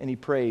and he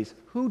prays.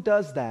 Who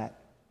does that?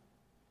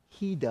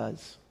 He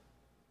does.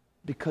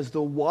 Because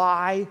the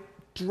why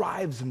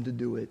drives him to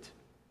do it.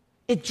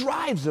 It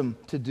drives him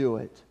to do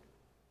it.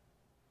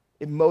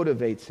 It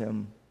motivates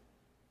him.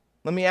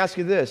 Let me ask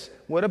you this.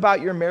 What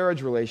about your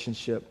marriage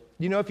relationship?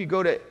 You know, if you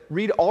go to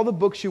read all the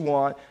books you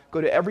want, go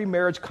to every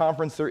marriage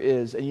conference there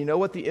is, and you know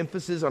what the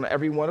emphasis on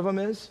every one of them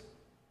is?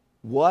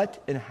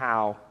 What and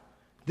how.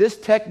 this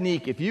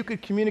technique, if you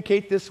could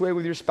communicate this way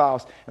with your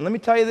spouse, and let me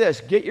tell you this,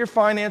 get your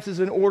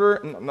finances in order,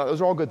 and those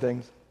are all good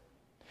things.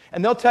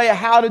 And they'll tell you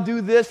how to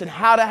do this and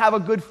how to have a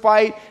good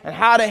fight and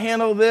how to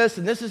handle this,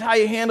 and this is how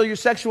you handle your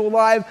sexual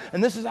life,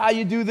 and this is how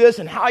you do this,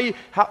 and how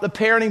the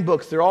parenting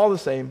books, they're all the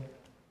same.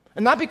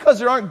 And not because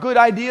there aren't good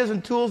ideas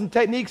and tools and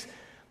techniques.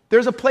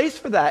 There's a place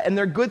for that, and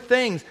they're good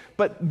things.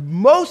 But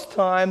most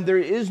time, there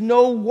is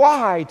no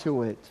why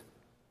to it.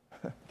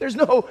 There's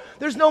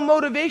no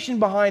motivation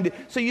behind it.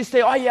 So you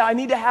say, oh yeah, I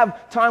need to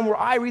have time where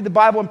I read the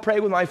Bible and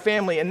pray with my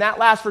family, and that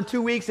lasts for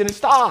 2 weeks, and it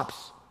stops.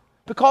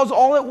 Because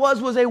all it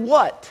was a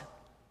what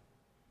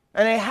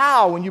and a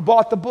how when you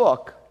bought the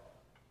book.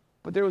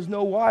 But there was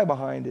no why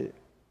behind it.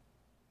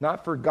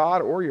 Not for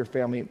God or your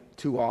family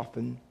too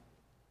often.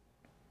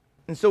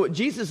 And so what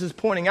Jesus is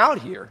pointing out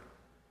here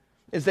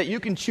is that you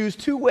can choose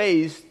two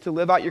ways to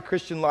live out your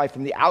Christian life,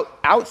 from the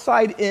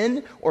outside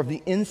in or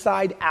the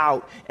inside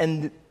out.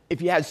 And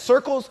if you had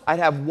circles, I'd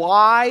have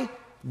why,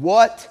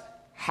 what,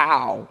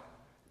 how.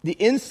 The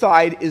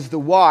inside is the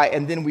why,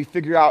 and then we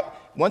figure out,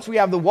 once we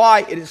have the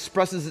why, it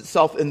expresses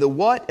itself in the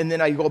what, and then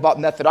I go about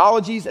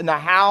methodologies and the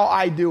how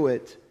I do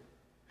it.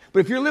 But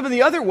if you're living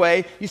the other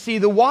way, you see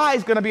the why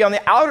is going to be on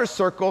the outer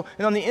circle,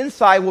 and on the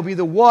inside will be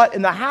the what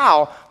and the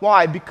how.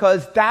 Why?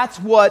 Because that's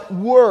what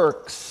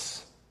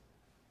works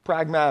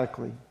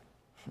pragmatically.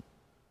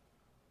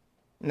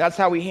 And that's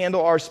how we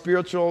handle our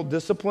spiritual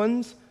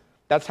disciplines.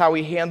 That's how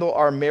we handle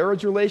our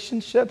marriage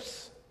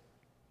relationships.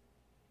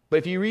 But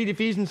if you read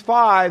Ephesians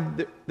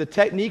 5, the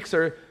techniques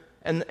are,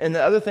 and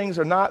the other things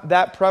are not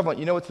that prevalent.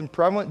 You know what's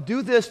prevalent?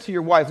 Do this to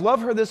your wife.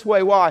 Love her this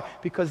way. Why?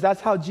 Because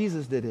that's how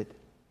Jesus did it.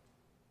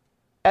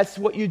 That's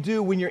what you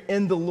do when you're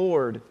in the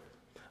Lord.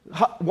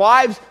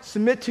 Wives,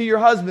 submit to your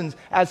husbands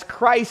as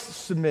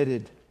Christ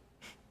submitted.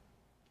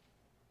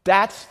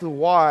 That's the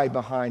why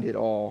behind it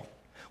all.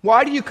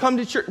 Why do you come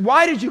to church?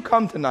 Why did you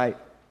come tonight?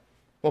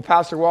 Well,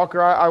 Pastor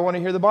Walker, I want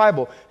to hear the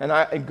Bible.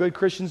 And good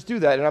Christians do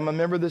that. And I'm a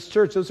member of this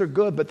church. Those are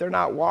good, but they're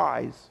not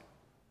wise.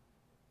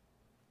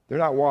 They're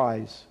not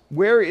wise.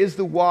 Where is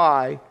the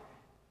why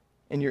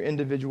in your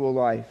individual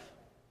life?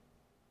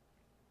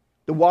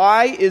 The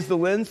why is the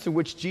lens through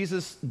which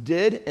Jesus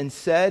did and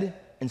said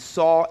and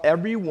saw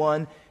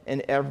everyone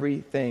and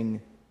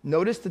everything.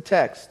 Notice the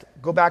text.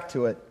 Go back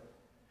to it.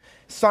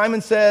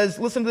 Simon says,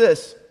 listen to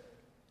this.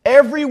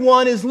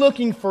 Everyone is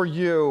looking for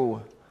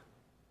you.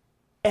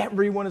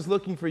 Everyone is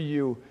looking for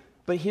you.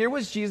 But here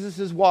was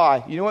Jesus'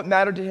 why. You know what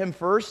mattered to him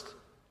first?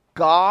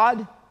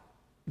 God,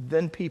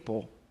 then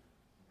people.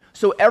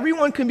 So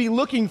everyone can be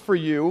looking for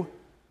you,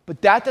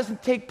 but that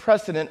doesn't take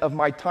precedent of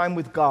my time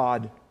with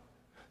God.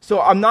 So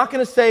I'm not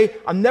going to say,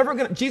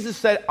 Jesus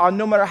said,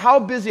 no matter how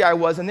busy I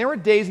was, and there were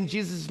days in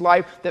Jesus'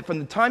 life that from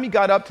the time he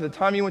got up to the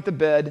time he went to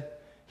bed,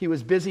 he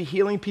was busy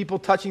healing people,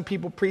 touching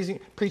people,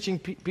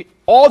 preaching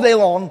all day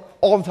long,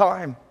 all the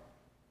time.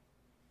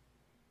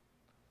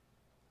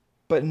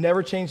 But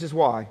never changed his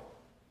why.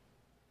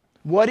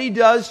 What he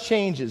does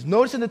changes.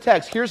 Notice in the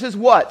text, here's his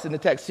what's in the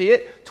text. See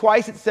it?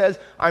 Twice it says,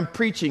 I'm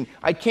preaching.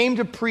 I came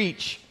to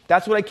preach.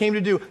 That's what I came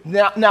to do.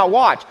 Now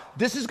watch.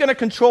 This is going to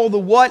control the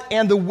what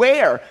and the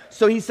where.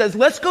 So he says,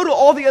 let's go to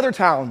all the other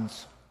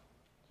towns.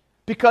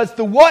 Because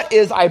the what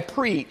is I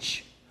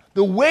preach.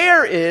 The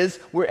where is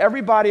where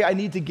everybody I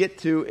need to get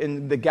to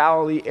in the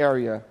Galilee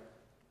area.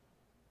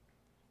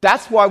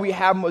 That's why we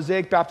have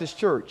Mosaic Baptist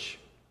Church.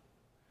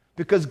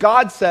 Because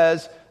God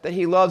says that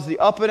he loves the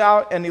up and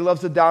out and he loves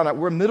the down and out.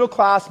 We're middle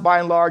class by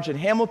and large in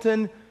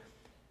Hamilton.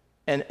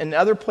 And in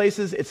other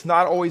places, it's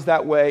not always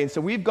that way. And so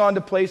we've gone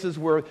to places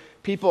where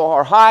people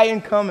are high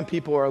income and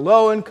people are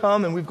low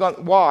income. And we've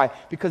gone, why?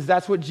 Because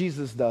that's what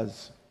Jesus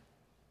does.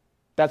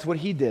 That's what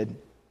he did.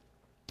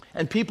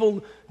 And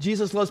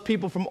Jesus loves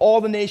people from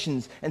all the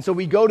nations. And so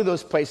we go to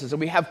those places. And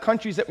we have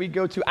countries that we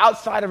go to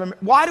outside of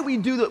America. Why do we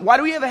do that? Why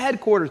do we have a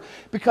headquarters?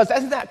 Because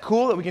isn't that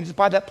cool that we can just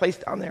buy that place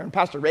down there and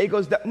Pastor Ray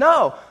goes down?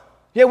 No.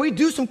 Yeah, we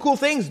do some cool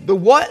things. The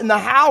what and the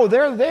how,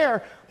 they're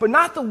there. But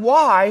not the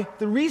why.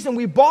 The reason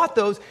we bought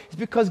those is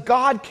because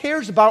God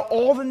cares about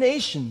all the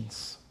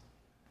nations.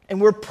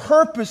 And we're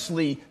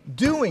purposely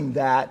doing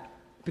that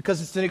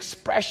because it's an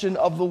expression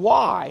of the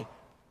why.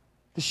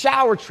 The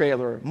shower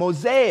trailer,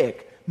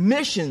 Mosaic,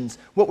 missions,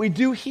 what we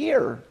do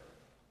here.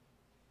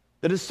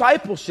 The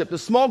discipleship, the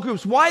small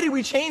groups. Why did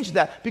we change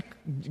that?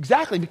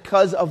 Exactly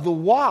because of the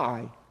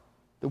why.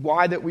 The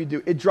why that we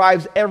do. It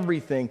drives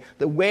everything.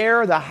 The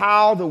where, the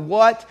how, the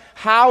what.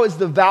 How is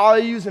the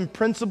values and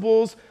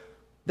principles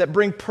that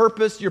bring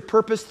your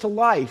purpose to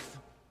life.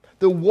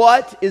 The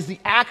what is the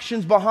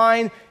actions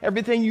behind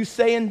everything you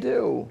say and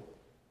do.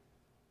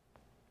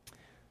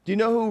 Do you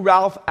know who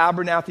Ralph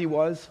Abernathy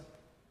was?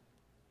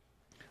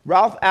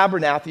 Ralph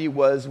Abernathy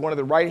was one of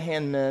the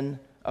right-hand men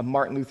of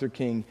Martin Luther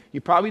King. You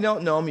probably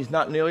don't know him. He's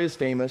not nearly as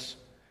famous.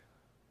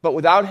 But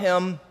without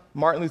him,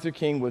 Martin Luther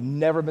King would have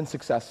never been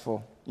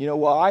successful. You know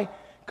why?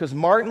 Because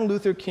Martin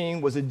Luther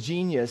King was a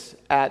genius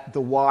at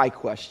the why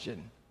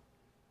question.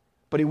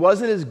 But he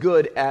wasn't as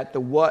good at the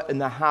what and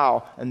the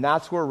how, and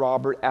that's where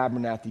Robert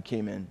Abernathy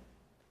came in.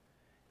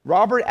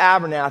 Robert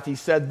Abernathy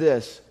said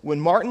this: when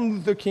Martin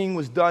Luther King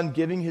was done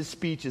giving his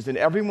speeches and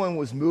everyone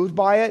was moved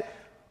by it,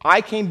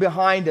 I came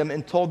behind him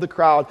and told the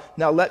crowd,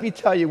 now let me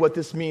tell you what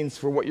this means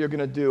for what you're going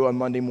to do on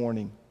Monday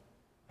morning.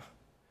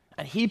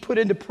 And he put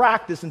into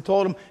practice and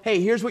told them,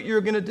 hey, here's what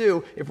you're going to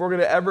do if we're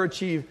going to ever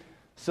achieve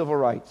civil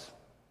rights.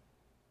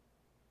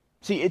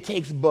 See, it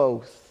takes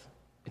both.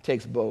 It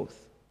takes both.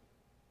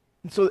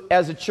 And so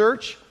as a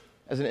church,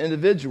 as an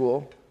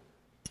individual,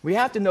 we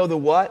have to know the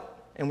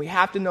what and we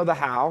have to know the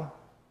how,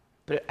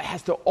 but it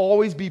has to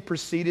always be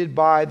preceded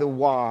by the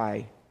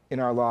why in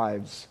our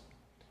lives.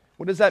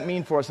 What does that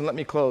mean for us? And let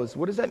me close.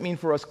 What does that mean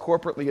for us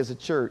corporately as a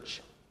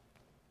church?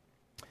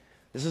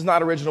 This is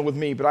not original with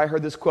me, but I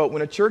heard this quote: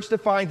 when a church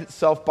defines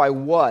itself by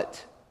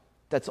what,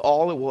 that's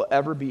all it will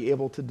ever be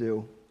able to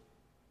do.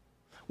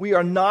 We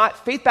are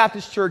not, Faith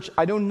Baptist Church,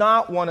 I do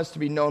not want us to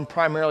be known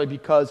primarily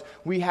because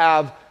we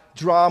have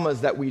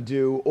dramas that we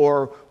do,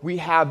 or we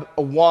have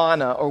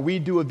Awana, or we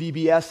do a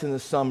VBS in the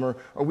summer,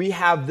 or we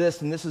have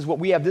this, and this is what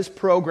we have, this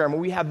program, or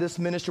we have this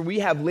ministry, we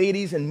have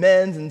ladies and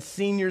men's and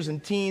seniors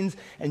and teens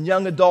and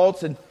young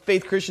adults and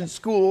Faith Christian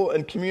School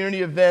and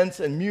community events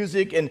and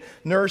music and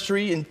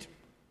nursery, and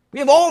we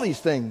have all these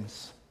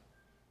things.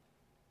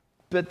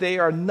 But they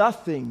are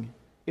nothing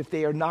if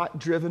they are not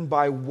driven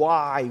by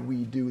why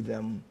we do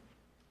them.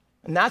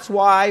 And that's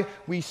why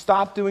we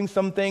stop doing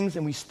some things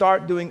and we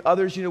start doing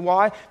others. You know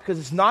why? Because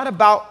it's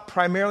not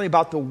primarily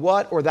about the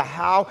what or the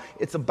how.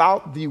 It's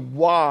about the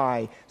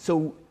why.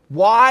 So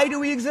why do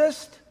we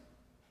exist?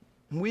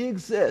 We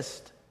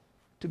exist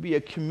to be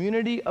a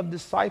community of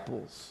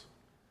disciples.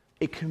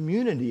 A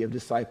community of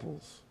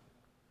disciples.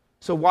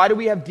 So why do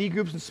we have D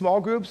groups and small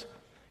groups?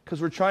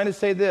 Because we're trying to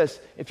say this: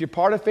 if you're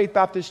part of Faith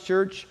Baptist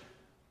Church,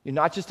 you're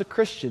not just a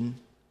Christian,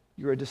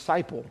 you're a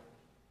disciple.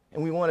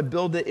 And we want to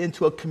build it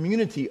into a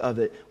community of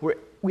it, where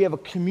we have a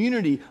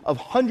community of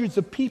hundreds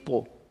of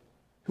people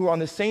who are on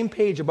the same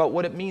page about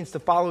what it means to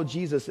follow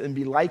Jesus and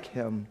be like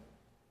him.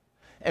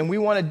 And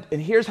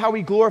here's how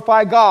we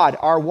glorify God,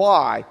 our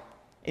why.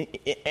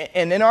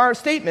 And in our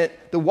statement,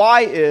 the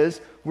why is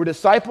we're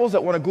disciples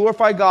that want to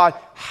glorify God.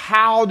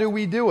 How do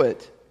we do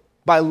it?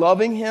 By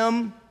loving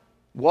him,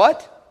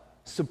 what?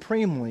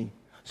 Supremely.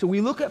 So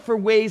we look for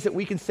ways that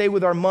we can say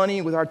with our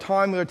money, with our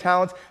time, with our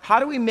talents, how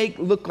do we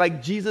look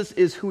like Jesus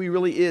is who he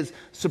really is,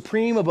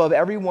 supreme above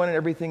everyone and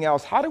everything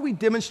else? How do we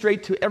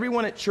demonstrate to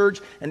everyone at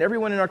church and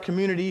everyone in our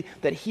community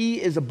that he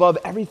is above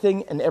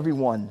everything and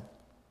everyone?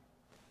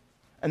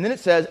 And then it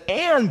says,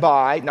 and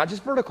by, not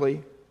just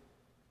vertically,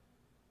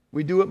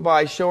 we do it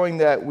by showing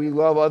that we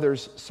love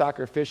others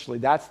sacrificially.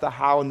 That's the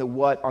how and the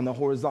what on the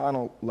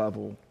horizontal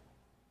level.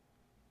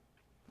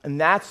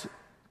 And that's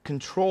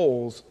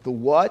controls the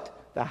what,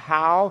 the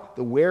how,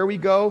 the where we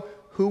go,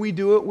 who we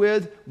do it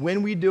with,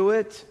 when we do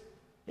it.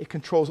 It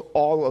controls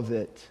all of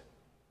it.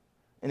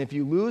 And if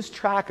you lose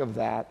track of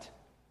that,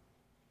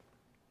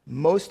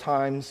 most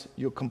times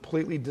you'll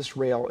completely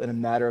disrail in a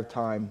matter of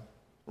time.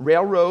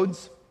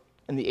 Railroads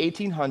in the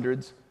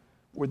 1800s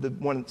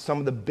were some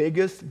of the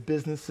biggest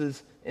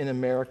businesses in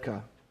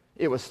America.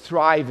 It was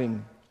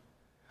thriving.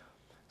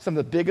 Some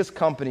of the biggest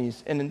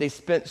companies, and they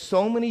spent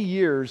so many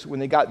years when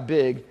they got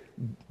big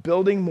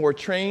building more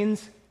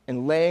trains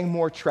and laying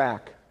more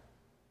track.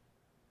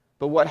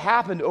 But what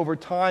happened over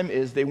time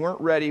is they weren't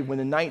ready. When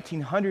the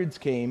 1900s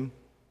came,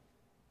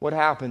 what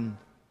happened?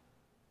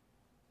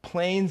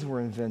 Planes were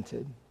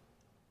invented.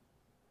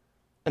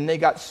 And they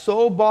got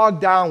so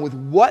bogged down with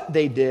what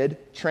they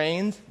did,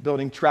 trains,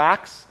 building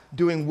tracks,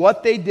 doing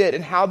what they did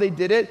and how they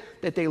did it,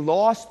 that they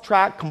lost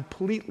track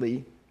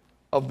completely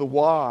of the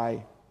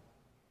why.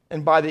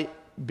 And by the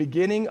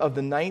beginning of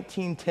the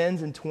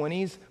 1910s and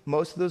 20s,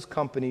 most of those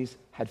companies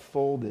had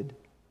folded.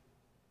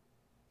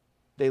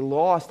 They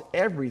lost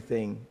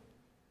everything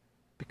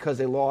because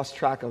they lost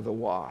track of the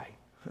why.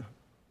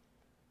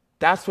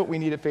 That's what we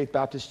need at Faith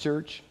Baptist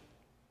Church.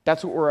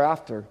 That's what we're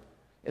after,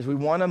 is we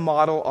want to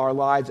model our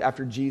lives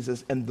after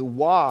Jesus and the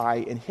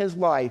why in his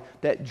life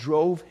that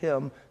drove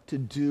him to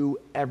do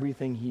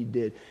everything he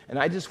did. And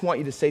I just want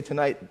you to say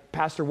tonight,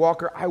 Pastor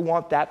Walker, I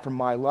want that for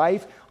my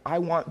life. I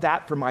want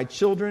that for my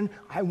children.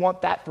 I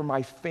want that for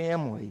my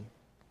family.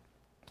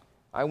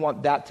 I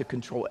want that to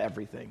control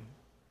everything.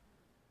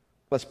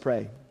 Let's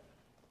pray.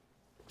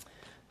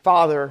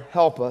 Father,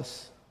 help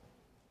us.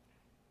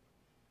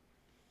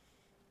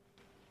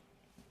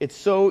 It's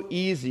so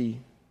easy,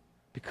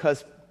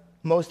 because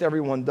most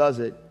everyone does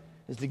it,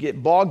 is to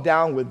get bogged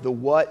down with the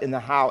what and the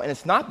how. And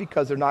it's not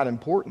because they're not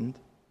important,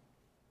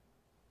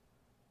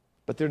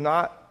 but they're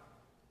not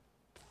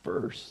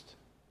first.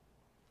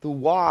 The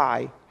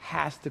why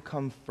has to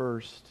come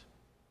first.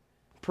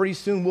 Pretty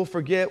soon we'll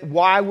forget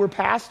why we're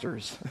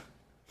pastors.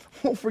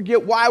 We'll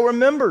forget why we're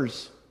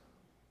members.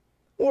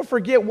 We'll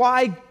forget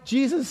why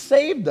Jesus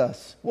saved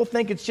us. We'll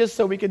think it's just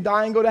so we can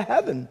die and go to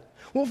heaven.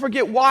 We'll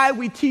forget why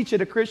we teach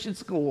at a Christian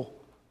school.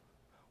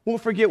 We'll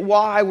forget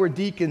why we're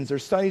deacons or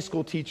Sunday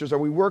school teachers or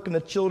we work in the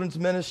children's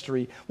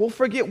ministry. We'll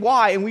forget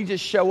why, and we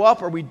just show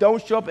up or we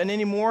don't show up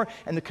anymore,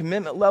 and the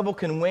commitment level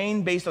can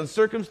wane based on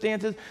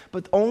circumstances,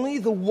 but only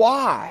the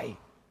why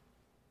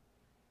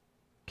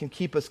can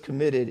keep us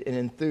committed and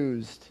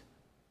enthused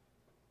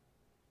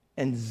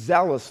and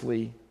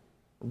zealously,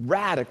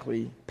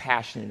 radically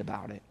passionate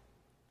about it.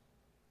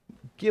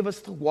 Give us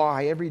the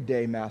why every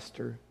day,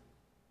 Master,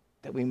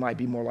 that we might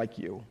be more like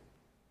you.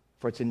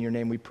 For it's in your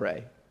name we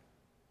pray.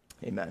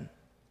 Amen.